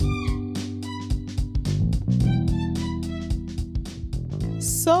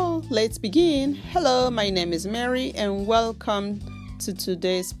So let's begin. Hello, my name is Mary and welcome to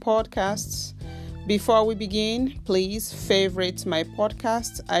today's podcast. Before we begin, please favorite my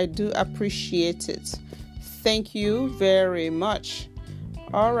podcast. I do appreciate it. Thank you very much.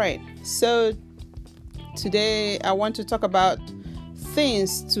 All right, so today I want to talk about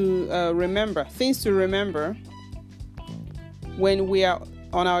things to remember when we are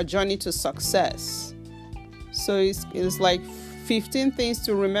on our journey to success. So it's like 15 things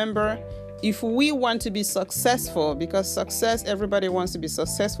to remember if we want to be successful, because success, everybody wants to be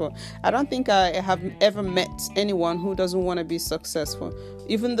successful. I don't think I have ever met anyone who doesn't want to be successful,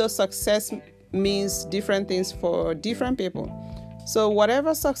 even though success means different things for different people. So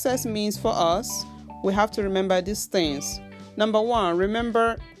whatever success means for us, we have to remember these things. Number one,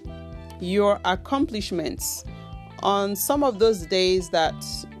 remember your accomplishments. On some of those days that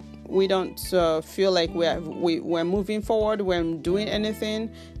we don't feel like we're moving forward, we're doing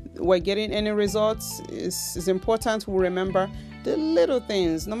anything, we're getting any results, it's important to remember the little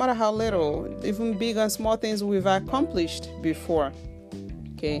things, no matter how little, even big and small things we've accomplished before.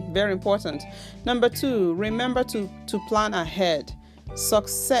 Okay, very important. Number two, remember to plan ahead.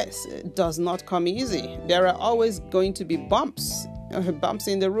 Success does not come easy. There are always going to be bumps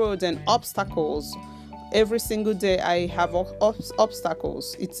in the road and obstacles. Every single day I have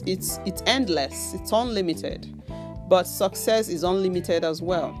obstacles. It's endless. It's unlimited. But success is unlimited as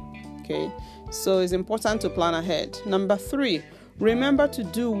well. Okay? So it's important to plan ahead. Number three, remember to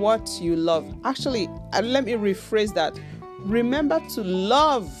do what you love. Actually, let me rephrase that. Remember to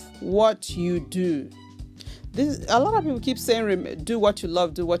love what you do. A lot of people keep saying, do what you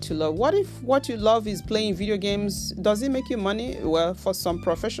love, do what you love. What if what you love is playing video games? Does it make you money? Well, for some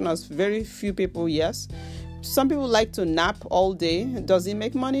professionals, very few people, yes. Some people like to nap all day. Does it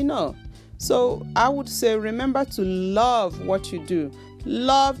make money? No. So I would say, remember to love what you do.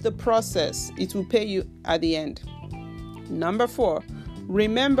 Love the process. It will pay you at the end. Number four,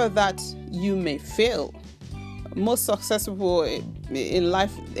 remember that you may fail. Most successful people in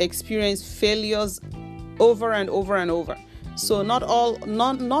life experience failures over and over and over. So not all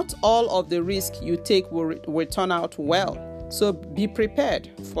of the risk you take will turn out well. So be prepared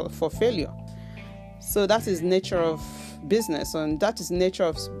for failure. So that is nature of business, and that is nature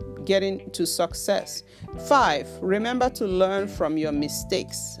of getting to success. 5, remember to learn from your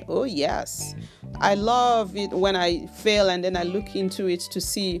mistakes. Oh yes. I love it when I fail and then I look into it to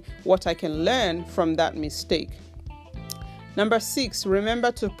see what I can learn from that mistake. Number 6,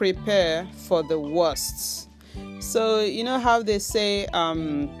 remember to prepare for the worst. So you know how they say,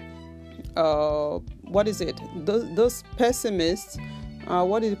 what is it? Those pessimists,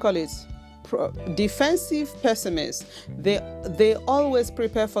 what do you call it? Defensive pessimists. They always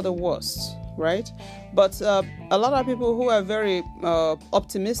prepare for the worst, right? But a lot of people who are very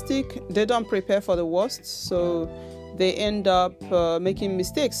optimistic, they don't prepare for the worst, so they end up making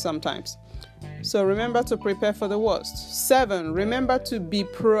mistakes sometimes. So remember to prepare for the worst. 7, remember to be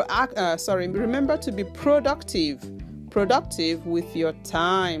remember to be productive with your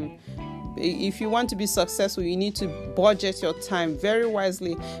time. If you want to be successful, you need to budget your time very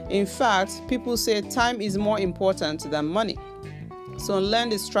wisely. In fact, people say time is more important than money. So learn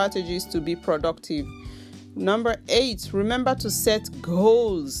the strategies to be productive. Number 8, remember to set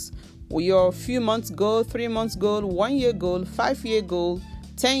goals. Your few months goal, 3 months goal, 1 year goal, 5 year goal,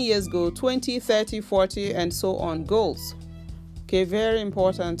 10 years goal, 20, 30, 40, and so on goals. Okay, very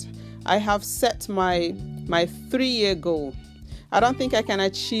important. I have set my 3-year goal. I don't think I can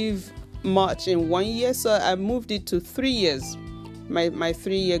achieve much in 1 year, so I moved it to 3 years, my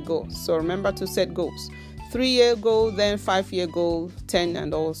 3-year goal. So remember to set goals. 3-year goal, then 5-year goal, 10,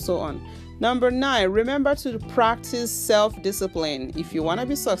 and so on. Number 9, remember to practice self-discipline. If you want to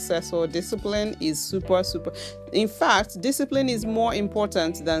be successful, discipline is super. In fact, discipline is more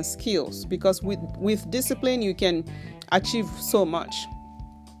important than skills, because with discipline you can achieve so much.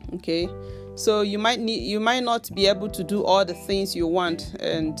 Okay, so you might not be able to do all the things you want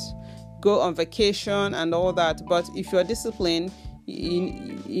and go on vacation and all that, but if you are disciplined,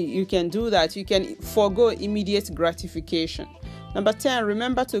 you can do that. You can forego immediate gratification. Number 10,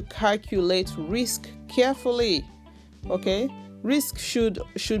 remember to calculate risk carefully. Okay, risk should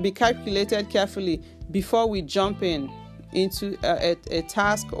be calculated carefully before we jump into a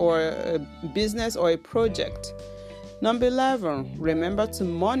task or a business or a project. Number 11, remember to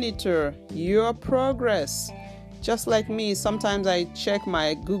monitor your progress. Just like me, sometimes I check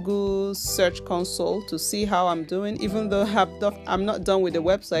my Google Search Console to see how I'm doing. Even though I'm not done with the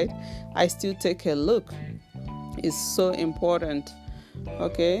website, I still take a look. It's so important.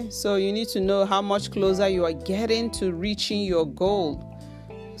 Okay, so you need to know how much closer you are getting to reaching your goal.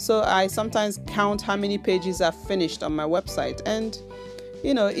 So I sometimes count how many pages I've finished on my website, and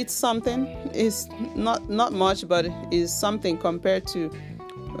it's something. It's not much, but it's something compared to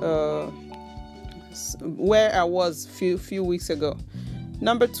where I was few weeks ago.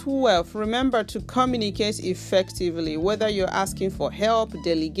 Number 12, remember to communicate effectively, whether you're asking for help,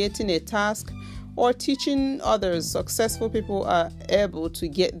 delegating a task, or teaching others. Successful people are able to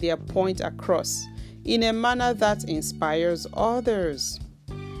get their point across in a manner that inspires others.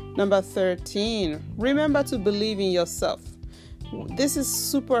 Number 13, remember to believe in yourself. This is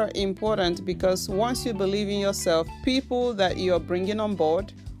super important because once you believe in yourself, people that you're bringing on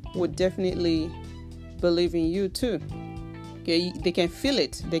board would definitely believe in you too. Okay, they can feel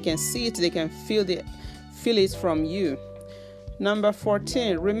it, they can see it, they can feel it from you. Number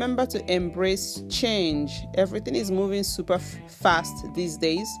 14, remember to embrace change. Everything is moving super fast these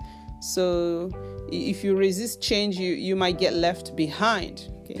days. So if you resist change, you might get left behind.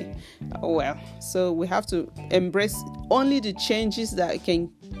 Okay, so we have to embrace only the changes that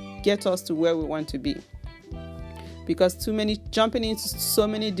can get us to where we want to be. Because jumping into so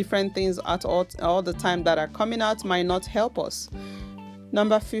many different things at all the time that are coming out might not help us.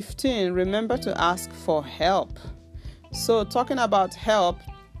 Number 15, remember to ask for help. So talking about help,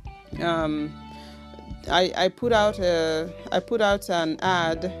 I put out an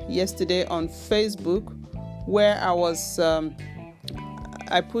ad yesterday on Facebook where I was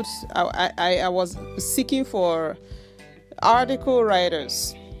I was seeking for article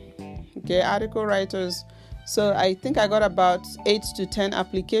writers. Okay, article writers. So I think I got about 8 to 10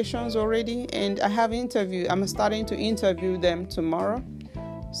 applications already, and I'm starting to interview them tomorrow.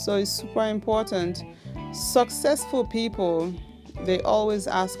 So it's super important. Successful people, they always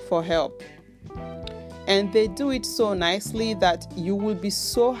ask for help. And they do it so nicely that you will be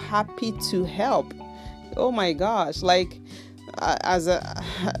so happy to help. Oh my gosh, like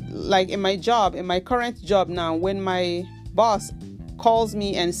in my job, in my current job now, when my boss calls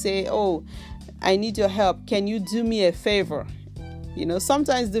me and say, "Oh, I need your help. Can you do me a favor?"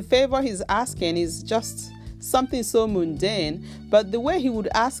 Sometimes the favor he's asking is just something so mundane, but the way he would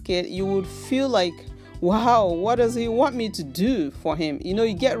ask it, you would feel like, wow, what does he want me to do for him?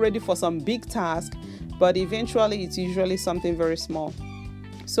 You get ready for some big task, but eventually it's usually something very small.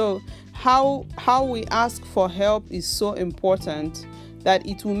 So how we ask for help is so important that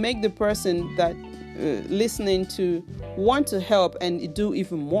it will make the person that listening to want to help and do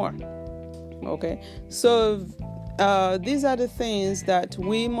even more. Okay, so these are the things that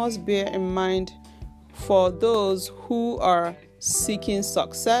we must bear in mind for those who are seeking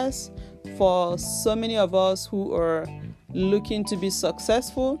success, for so many of us who are looking to be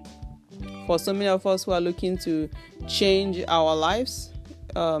successful, for so many of us who are looking to change our lives.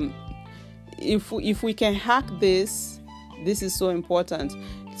 If we can hack this is so important.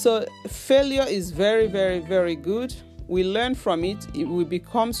 So failure is very, very, very good. We learn from it, we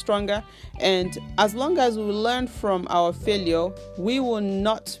become stronger, and as long as we learn from our failure, we will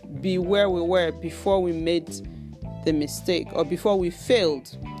not be where we were before we made the mistake or before we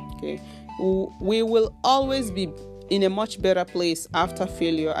failed. Okay, we will always be in a much better place after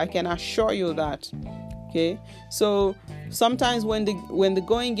failure. I can assure you that. Okay, so sometimes when the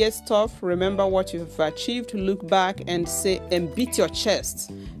going gets tough, remember what you've achieved, look back and beat your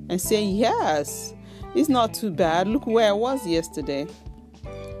chest and say, yes, it's not too bad. Look where I was yesterday.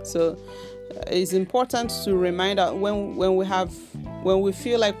 So it's important to remind that when we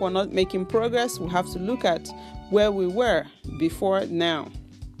feel like we're not making progress, we have to look at where we were before now.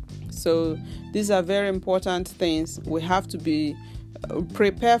 So these are very important things. We have to be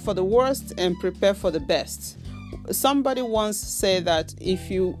prepare for the worst and prepare for the best. Somebody once said that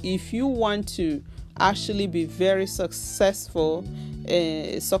if you want to actually be very successful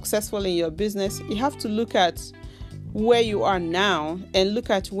in your business, you have to look at where you are now and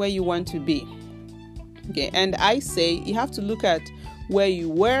look at where you want to be. Okay, and I say you have to look at where you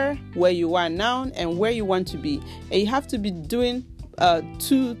were, where you are now, and where you want to be. And you have to be doing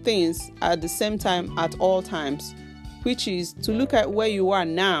two things at the same time at all times, which is to look at where you are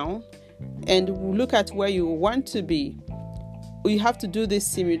now and look at where you want to be. You have to do this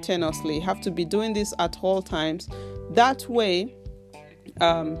simultaneously. You have to be doing this at all times. That way,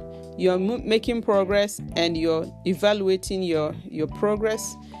 you're making progress and you're evaluating your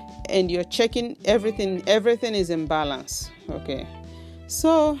progress and you're checking everything. Everything is in balance. Okay.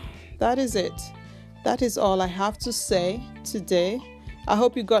 So that is it. That is all I have to say today. I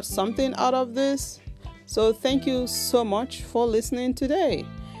hope you got something out of this. So thank you so much for listening today.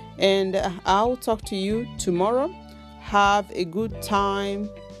 And I'll talk to you tomorrow. Have a good time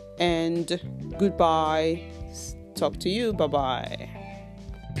and goodbye. Talk to you. Bye-bye.